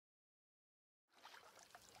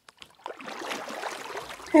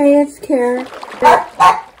Hey, it's Kara.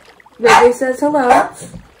 Ridley says hello.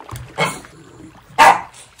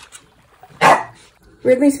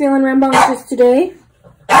 Ridley's feeling rambunctious today.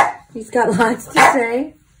 He's got lots to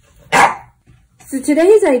say. So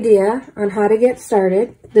today's idea on how to get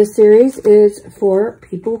started, this series is for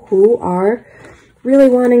people who are really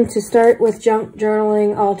wanting to start with junk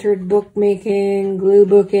journaling, altered bookmaking, glue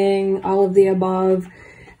booking, all of the above,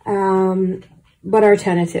 but are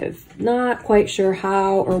tentative, not quite sure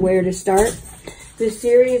how or where to start. This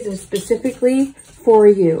series is specifically for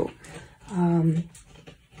you.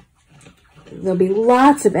 There'll be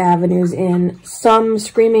lots of avenues in, some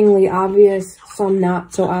screamingly obvious, some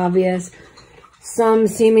not so obvious, some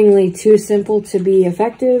seemingly too simple to be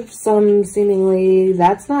effective, some seemingly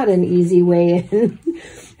that's not an easy way in.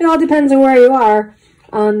 It all depends on where you are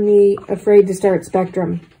on the afraid to start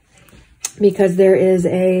spectrum, because there is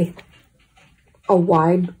a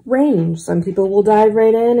wide range. Some people will dive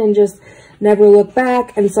right in and just never look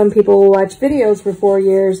back, and some people will watch videos for 4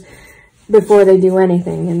 years before they do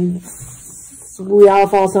anything, and we all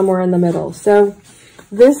fall somewhere in the middle. So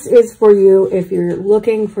this is for you if you're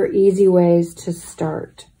looking for easy ways to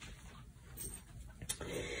start.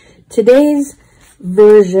 Today's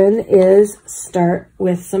version is start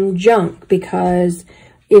with some junk, because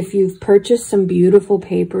if you've purchased some beautiful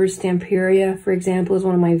papers, Stamperia, for example, is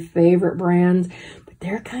one of my favorite brands, but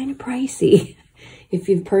they're kind of pricey. If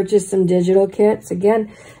you've purchased some digital kits, again,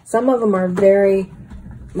 some of them are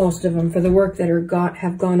most of them, for the work that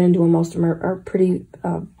have gone into them, most of them are pretty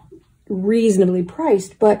reasonably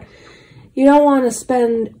priced, but you don't want to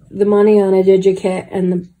spend the money on a digikit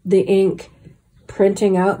and the ink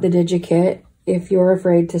printing out the digikit if you're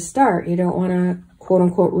afraid to start. You don't want to, quote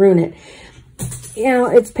unquote, ruin it. You know,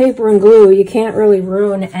 it's paper and glue. You can't really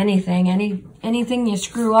ruin anything. Anything you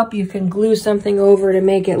screw up, you can glue something over to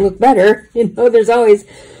make it look better. You know, there's always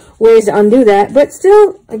ways to undo that. But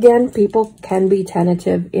still, again, people can be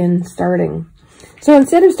tentative in starting. So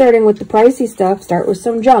instead of starting with the pricey stuff, start with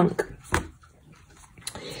some junk.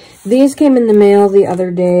 These came in the mail the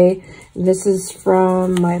other day. This is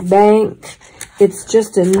from my bank. It's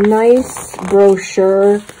just a nice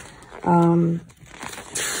brochure.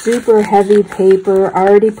 Super heavy paper,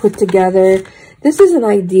 already put together. This is an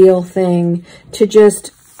ideal thing to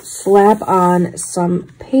just slap on some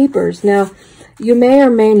papers. Now, you may or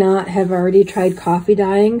may not have already tried coffee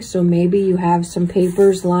dyeing, so maybe you have some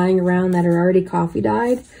papers lying around that are already coffee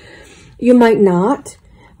dyed. You might not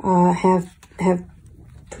have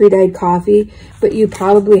pre-dyed coffee, but you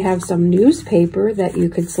probably have some newspaper that you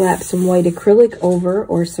could slap some white acrylic over,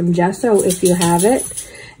 or some gesso if you have it,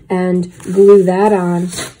 and glue that on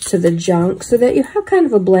to the junk so that you have kind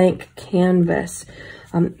of a blank canvas.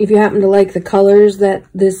 If you happen to like the colors that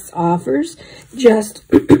this offers, just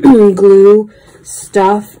glue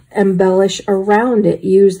stuff, embellish around it.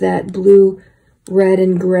 Use that blue, red,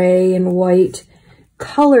 and gray and white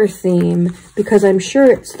color theme, because I'm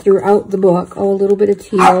sure it's throughout the book. Oh, a little bit of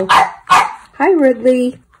teal. Hi,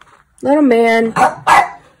 Ridley. Little man.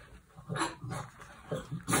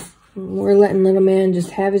 We're letting little man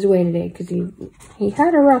just have his way today because he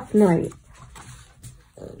had a rough night.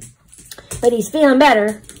 But he's feeling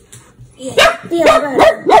better. Yeah, feeling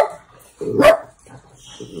better.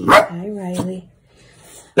 Hi, Riley.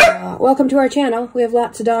 Welcome to our channel. We have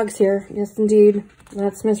lots of dogs here. Yes, indeed.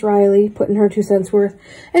 That's Miss Riley putting her 2 cents worth.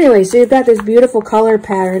 Anyway, so you've got this beautiful color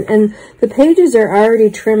pattern, and the pages are already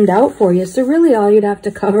trimmed out for you. So really all you'd have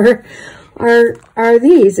to cover are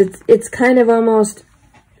these. It's kind of almost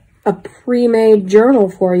a pre-made journal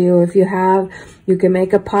for you. If you can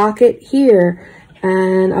make a pocket here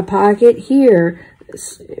and a pocket here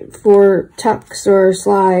for tucks or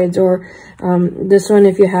slides, or this one,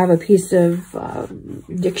 if you have a piece of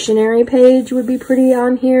dictionary page, would be pretty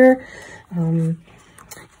on here.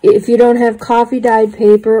 If you don't have coffee dyed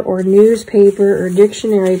paper or newspaper or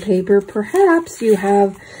dictionary paper, perhaps you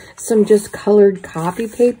have some just colored copy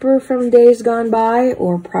paper from days gone by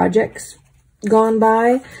or projects gone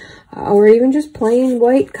by, or even just plain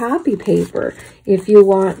white copy paper. If you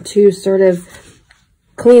want to sort of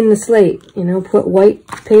clean the slate, you know, put white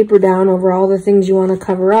paper down over all the things you want to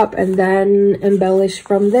cover up and then embellish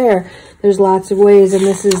from there. There's lots of ways, and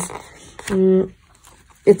this is,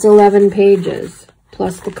 it's 11 pages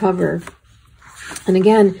plus the cover. And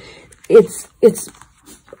again, it's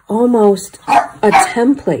almost a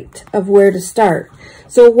template of where to start.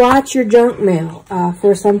 So watch your junk mail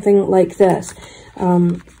for something like this.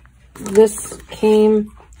 This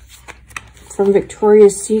came from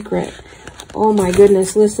Victoria's Secret. Oh my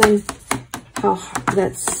goodness, listen how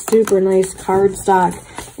that's super nice cardstock,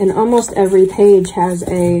 and almost every page has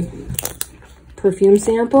a perfume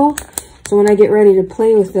sample. So when I get ready to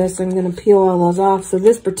play with this, I'm going to peel all those off. So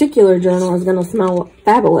this particular journal is going to smell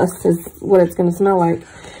fabulous, is what it's going to smell like.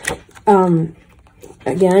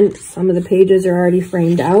 Again, some of the pages are already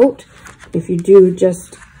framed out. If you do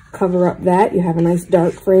just cover up that, you have a nice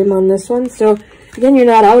dark frame on this one. So again, you're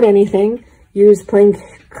not out anything. Use plain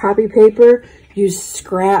copy paper, use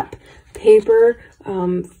scrap paper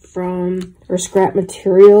or scrap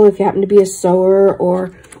material if you happen to be a sewer,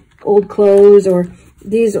 or old clothes, or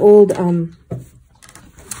these old,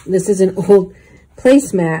 this is an old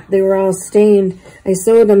placemat. They were all stained. I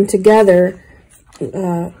sewed them together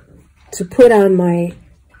to put underneath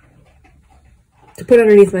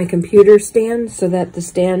my computer stand so that the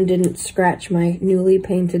stand didn't scratch my newly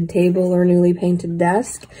painted table or newly painted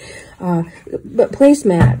desk. But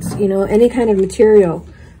placemats, you know, any kind of material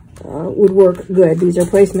would work good. These are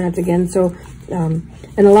placemats again. So, and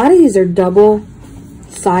a lot of these are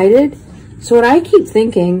double-sided. So what I keep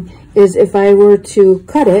thinking is if I were to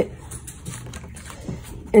cut it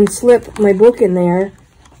and slip my book in there,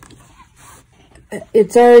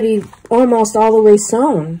 it's already almost all the way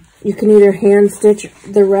sewn. You can either hand stitch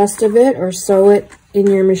the rest of it or sew it in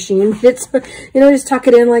your machine. It's, you know, just tuck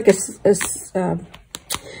it in like a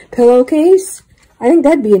pillowcase. I think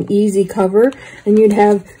that'd be an easy cover, and you'd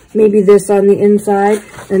have maybe this on the inside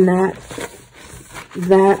and that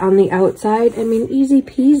on the outside. I mean, easy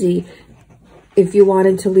peasy. If you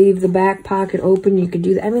wanted to leave the back pocket open, you could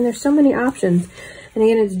do that. I mean, there's so many options. And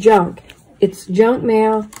again, it's junk. It's junk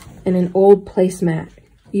mail and an old placemat.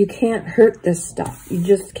 You can't hurt this stuff. You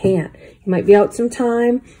just can't. You might be out some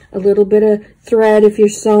time, a little bit of thread if you're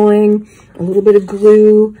sewing, a little bit of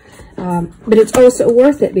glue, but it's also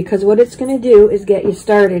worth it because what it's going to do is get you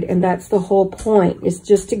started, and that's the whole point, is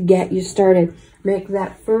just to get you started. Make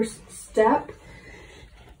that first step,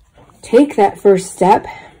 take that first step,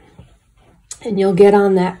 and you'll get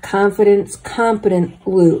on that competency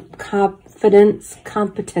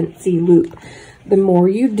loop. The more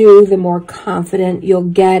you do, the more confident you'll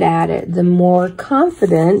get at it. The more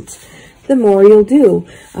confident, the more you'll do.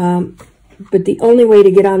 But the only way to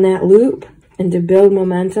get on that loop and to build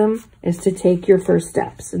momentum is to take your first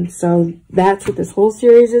steps. And so that's what this whole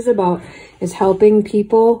series is about, is helping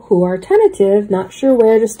people who are tentative, not sure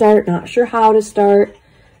where to start, not sure how to start.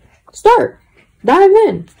 Start. Dive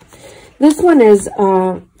in. This one is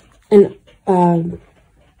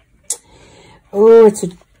it's a,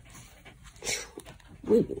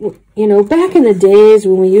 you know, back in the days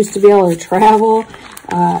when we used to be able to travel,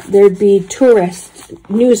 there'd be tourist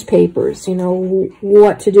newspapers, you know,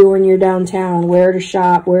 what to do when you're downtown, where to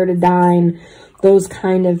shop, where to dine, those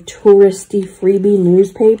kind of touristy freebie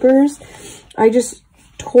newspapers. I just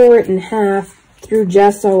tore it in half, threw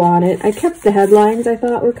gesso on it. I kept the headlines I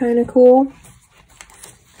thought were kind of cool.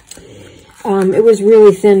 It was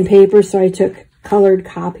really thin paper, so I took colored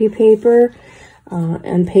copy paper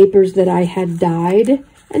and papers that I had dyed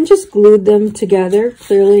and just glued them together.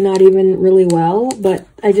 Clearly not even really well, but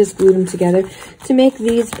I just glued them together to make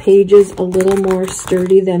these pages a little more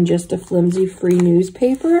sturdy than just a flimsy free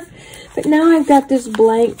newspaper. But now I've got this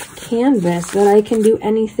blank canvas that I can do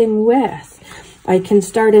anything with. I can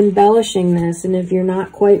start embellishing this, and if you're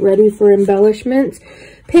not quite ready for embellishments,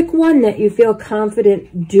 pick one that you feel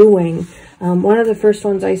confident doing. One of the first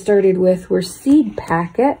ones I started with were seed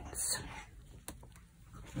packets.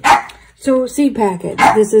 So seed packets,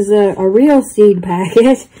 this is a real seed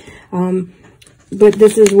packet, but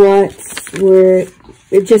this is where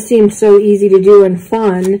it just seemed so easy to do and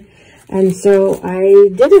fun. And so I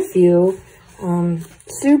did a few,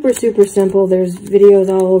 super simple. There's videos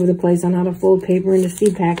all over the place on how to fold paper into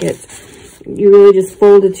seed packets. You really just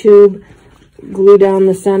fold a tube, glue down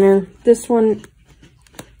the center. This one,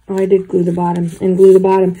 oh, I did glue the bottom and glue the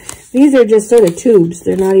bottom. These are just sort of tubes.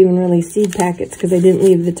 They're not even really seed packets because I didn't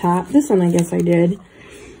leave the top. This one, I guess I did.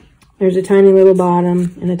 There's a tiny little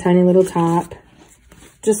bottom and a tiny little top.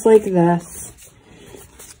 Just like this.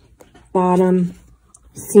 Bottom,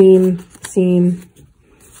 seam,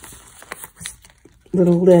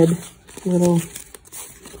 little lid, little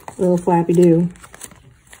flappy-do.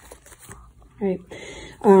 Right.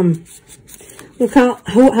 Look how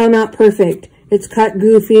not perfect. It's cut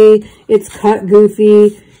goofy. It's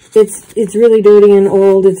really dirty and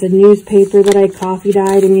old. It's a newspaper that I coffee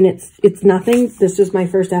dyed. I mean, it's nothing. This was my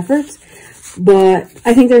first efforts, but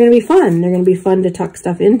I think they're going to be fun. They're going to be fun to tuck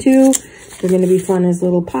stuff into. They're going to be fun as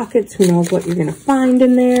little pockets. Who knows what you're going to find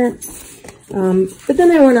in there. But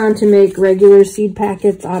then I went on to make regular seed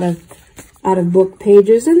packets out of book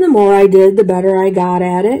pages, and the more I did, the better I got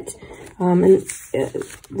at it. And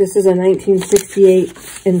this is a 1968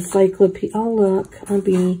 encyclopedia. Oh, look, I'll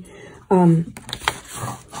be,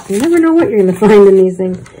 You never know what you're going to find in these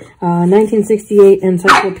things. 1968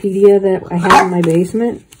 encyclopedia that I have in my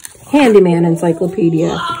basement. Handyman encyclopedia.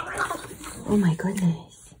 Oh my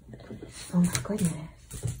goodness. Oh my goodness.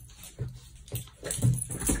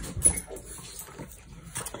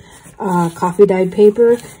 Coffee dyed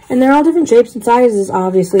paper. And they're all different shapes and sizes.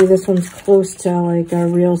 Obviously, this one's close to like a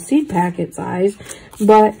real seed packet size.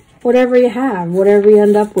 But whatever you have, whatever you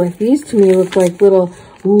end up with. These to me look like little,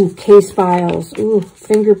 case files.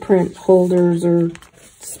 Fingerprint holders or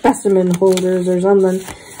specimen holders or something.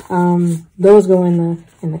 Those go in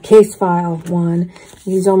the case file one.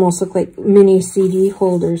 These almost look like mini CD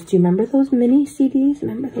holders. Do you remember those mini CDs?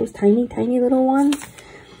 Remember those tiny, tiny little ones?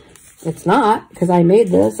 It's not, because I made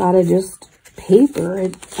this out of just paper. I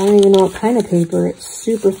don't even know what kind of paper. It's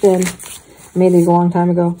super thin. I made these a long time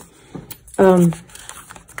ago.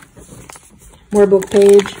 More book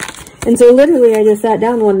page. And so literally I just sat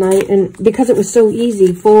down one night, and because it was so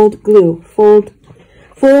easy, fold, glue, fold,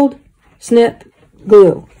 snip,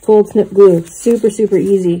 glue, fold, snip, glue. Super, super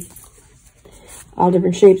easy. All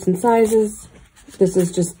different shapes and sizes. This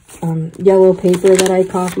is just yellow paper that I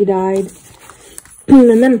coffee dyed.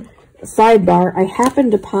 And then, sidebar, I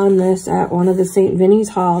happened upon this at one of the St. Vinny's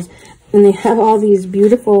hauls, and they have all these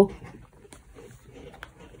beautiful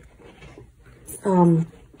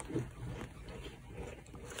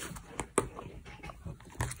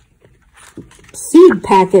seed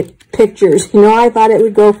packet pictures. You know, I thought it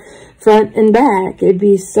would go front and back. It'd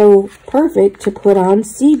be so perfect to put on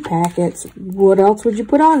seed packets. What else would you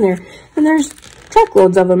put on there? And there's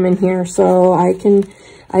truckloads of them in here, so I can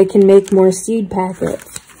make more seed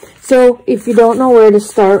packets. So if you don't know where to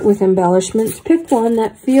start with embellishments, pick one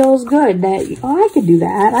that feels good. That, I could do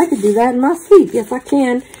that. I could do that in my sleep if I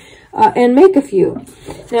can. And make a few.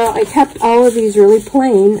 Now, I kept all of these really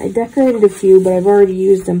plain. I decorated a few, but I've already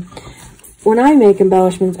used them. When I make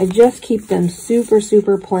embellishments, I just keep them super,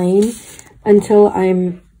 super plain until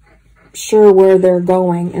I'm sure where they're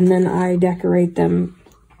going. And then I decorate them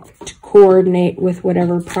to coordinate with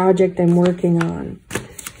whatever project I'm working on.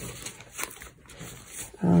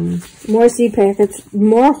 More seed packets,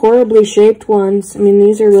 more horribly shaped ones. I mean,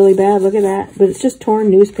 these are really bad. Look at that. But it's just torn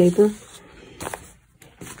newspaper.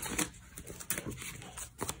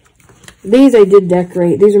 These I did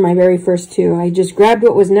decorate. These are my very first two. I just grabbed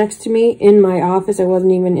what was next to me in my office. I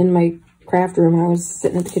wasn't even in my craft room. I was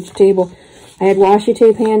sitting at the kitchen table. I had washi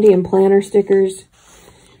tape handy and planner stickers,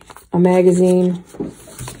 a magazine,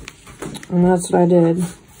 and that's what I did.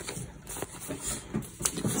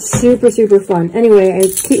 Super, super fun. Anyway, I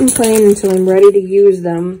keep them plain until I'm ready to use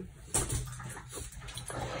them.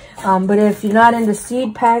 But if you're not into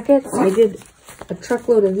seed packets, I did a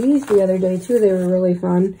truckload of these the other day too. They were really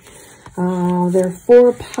fun. They're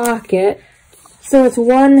 4 pocket. So it's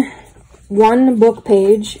one book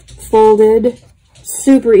page folded.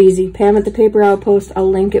 Super easy. Pam at the Paper Outpost.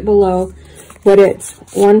 I'll link it below. But it's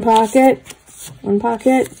 1 pocket,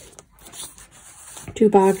 2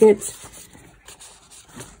 pockets.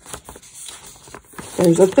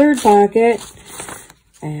 There's a 3rd pocket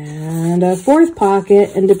and a 4th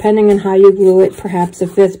pocket, and depending on how you glue it, perhaps a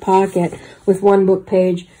 5th pocket with 1 book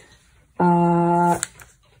page.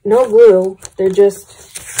 No glue. They're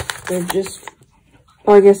just,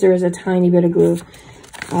 oh, I guess there is a tiny bit of glue.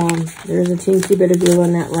 There's a teensy bit of glue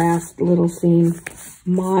in that last little seam.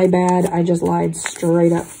 My bad. I just lied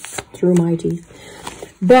straight up through my teeth.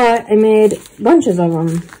 But I made bunches of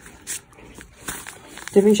them.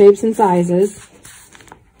 Different shapes and sizes.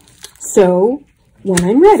 So when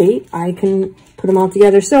I'm ready, I can put them all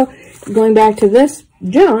together. So going back to this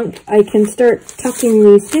junk, I can start tucking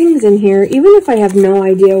these things in here. Even if I have no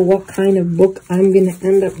idea what kind of book I'm going to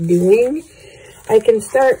end up doing, I can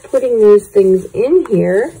start putting these things in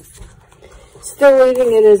here, still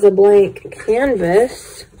leaving it as a blank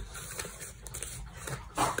canvas.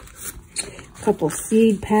 A couple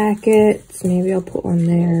seed packets. Maybe I'll put one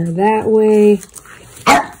there that way.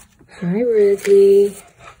 Hi, Rizzy.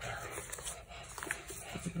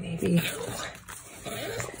 Maybe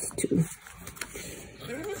that's 2.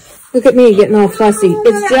 Look at me getting all fussy.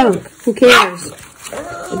 It's junk. Who cares?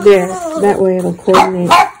 There. That way it'll coordinate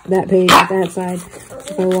that page with that side.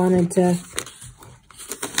 If I wanted to.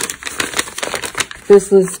 This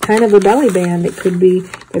was kind of a belly band. It could be,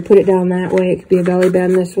 if I put it down that way, it could be a belly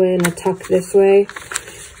band this way and a tuck this way.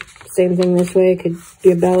 Same thing this way. It could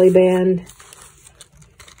be a belly band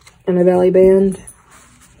and a belly band.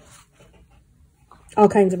 All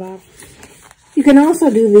kinds of options. You can also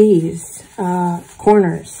do these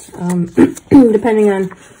corners, depending on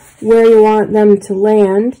where you want them to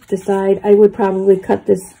land. Decide. I would probably cut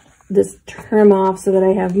this trim off so that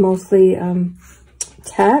I have mostly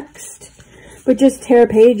text, but just tear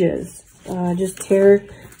pages.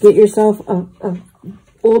 Get yourself a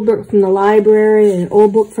old book from the library, an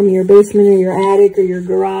old book from your basement or your attic or your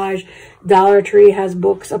garage. Dollar Tree has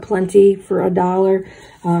books aplenty for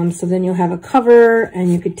 $1. So then you'll have a cover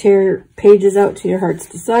and you could tear pages out to your heart's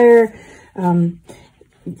desire.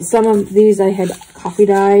 Some of these I had coffee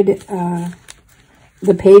dyed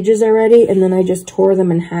the pages already, and then I just tore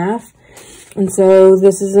them in half. And so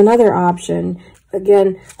this is another option.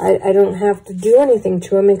 Again, I don't have to do anything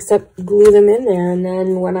to them except glue them in there, and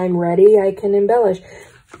then when I'm ready, I can embellish.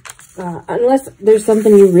 Unless there's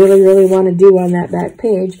something you really, really want to do on that back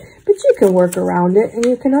page, but you can work around it, and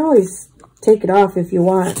you can always take it off if you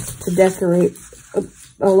want to decorate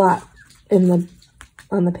a lot on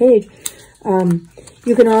the page.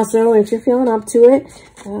 You can also, if you're feeling up to it,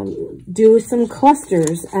 do some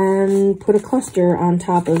clusters and put a cluster on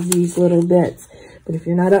top of these little bits. But if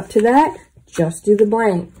you're not up to that, just do the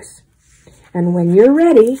blanks. And when you're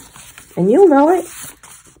ready, and you'll know it,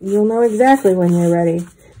 you'll know exactly when you're ready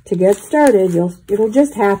to get started. It'll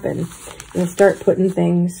just happen. You'll start putting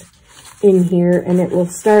things in here, and it will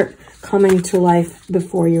start coming to life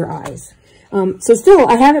before your eyes. So still,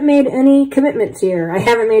 I haven't made any commitments here. I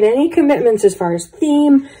haven't made any commitments as far as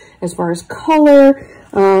theme, as far as color,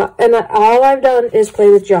 and all I've done is play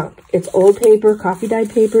with junk. It's old paper, coffee dyed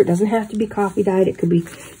paper. It doesn't have to be coffee dyed. It could be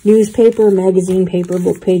newspaper, magazine paper,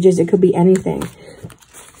 book pages. It could be anything.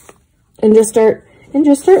 And just start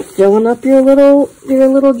filling up your little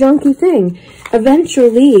junky thing.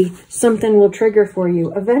 Eventually, something will trigger for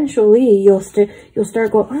you. Eventually, you'll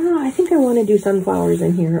start going, oh, I think I want to do sunflowers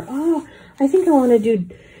in here. Oh, I think I want to do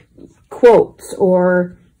quotes,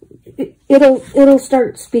 or it'll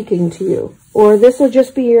start speaking to you. Or this will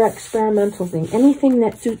just be your experimental thing. Anything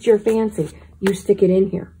that suits your fancy, you stick it in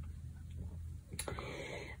here.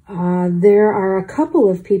 There are a couple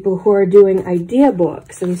of people who are doing idea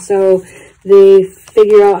books, and so they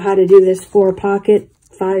figure out how to do this 5-pocket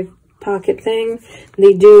thing.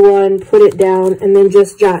 They do one, put it down, and then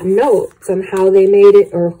just jot notes on how they made it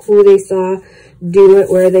or who they saw do it,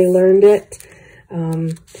 where they learned it,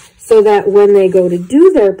 so that when they go to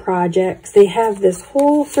do their projects, they have this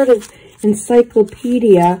whole sort of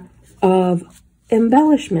encyclopedia of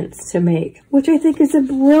embellishments to make, which I think is a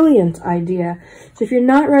brilliant idea. So if you're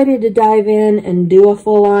not ready to dive in and do a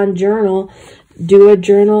full-on journal, do a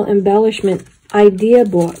journal embellishment idea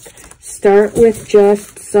book. Start with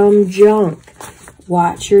just some junk.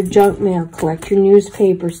 Watch your junk mail, collect your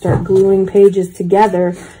newspaper, start gluing pages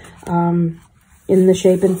together in the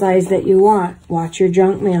shape and size that you want. Watch your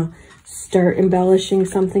junk mail. Start embellishing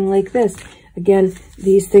something like this. Again,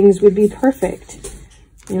 these things would be perfect.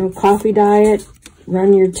 You know, coffee dye it,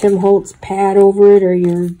 run your Tim Holtz pad over it, or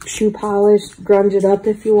your shoe polish, grunge it up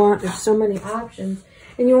if you want. There's so many options,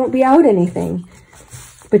 and you won't be out anything.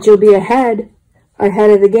 But you'll be ahead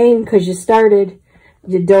of the game because you started,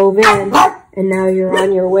 you dove in, and now you're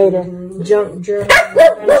on your way to junk journal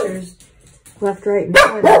adventures left, right, and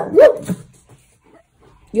center.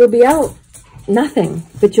 You'll be out nothing,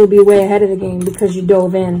 but you'll be way ahead of the game because you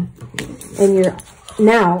dove in, and you're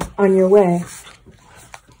now on your way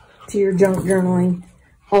to your junk journaling,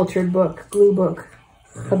 altered book, glue book,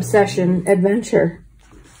 obsession, adventure.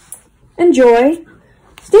 Enjoy.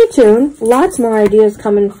 Stay tuned. Lots more ideas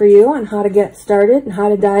coming for you on how to get started and how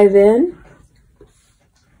to dive in.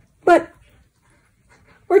 But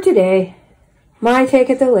for today, my take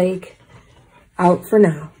at the lake, out for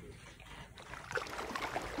now.